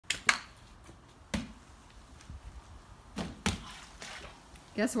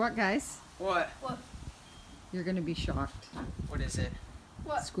Guess what, guys? What? What? You're gonna be shocked. What is it?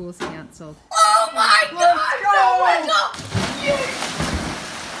 What? School's canceled. Oh my God!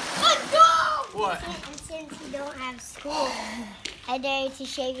 Let's go! What? And since you don't have school, I dare you to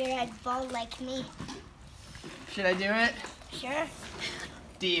shave your head bald like me. Should I do it? Sure.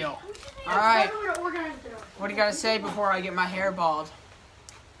 Deal. All right. What do you gotta say before I get my hair bald?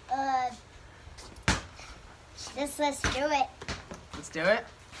 Let's do it. Let's do it.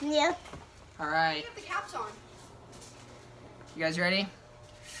 Yeah. All right. Get the caps on. You guys ready?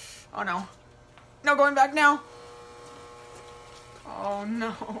 Oh no. No, going back now. Oh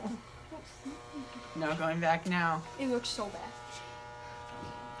no. No, going back now. It looks so bad.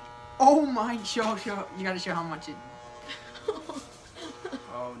 Oh my, show. You gotta show how much it.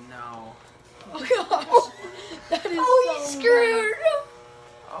 Oh no. Oh gosh. That is so screwed. bad.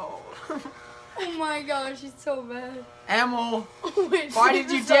 Oh. Oh my gosh, it's so bad. Emil, Oh, wait, why keep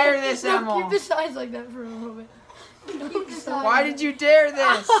did you the dare sides- this, no, Emil? Keep the sides like that for a little bit. Keep the sides. Why did you dare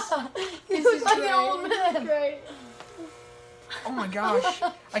this? He looks like an old man. Great. Oh my gosh.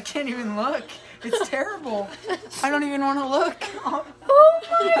 I can't even look. It's terrible. I don't even want to look. Oh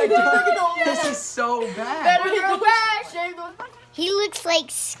my God. This is so bad. Better go back. Shave those. He looks like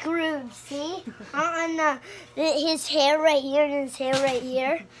Scrooge, see? On his hair right here and his hair right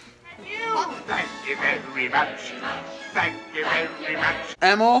here. Thank you very much. Thank you very much.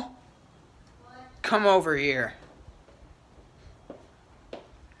 Emil, come over here.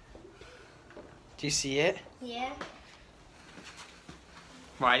 Do you see it? Yeah.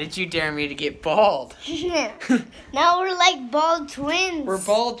 Why did you dare me to get bald? Now we're like bald twins. We're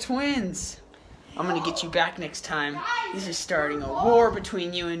bald twins. I'm gonna get you back next time. This is starting a war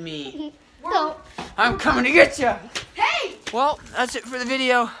between you and me. No. I'm coming to get you. Hey! Well, that's it for the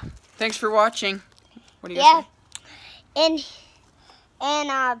video. Thanks for watching. What do you Yeah. say? And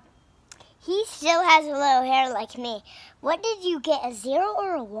he still has a little hair like me. What did you get, a 0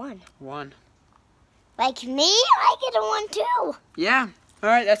 or a 1? 1. Like me? I get a 1 too. Yeah. All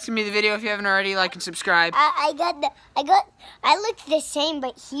right, that's gonna be the video. If you haven't already, like and subscribe. I look the same,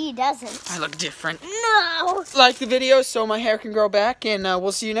 but he doesn't. I look different. No. Like the video so my hair can grow back, and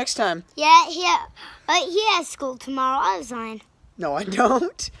we'll see you next time. Yeah. He has school tomorrow. I resign. No, I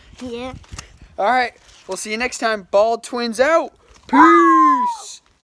don't. Yeah. All right, we'll see you next time. Bald twins out. Peace.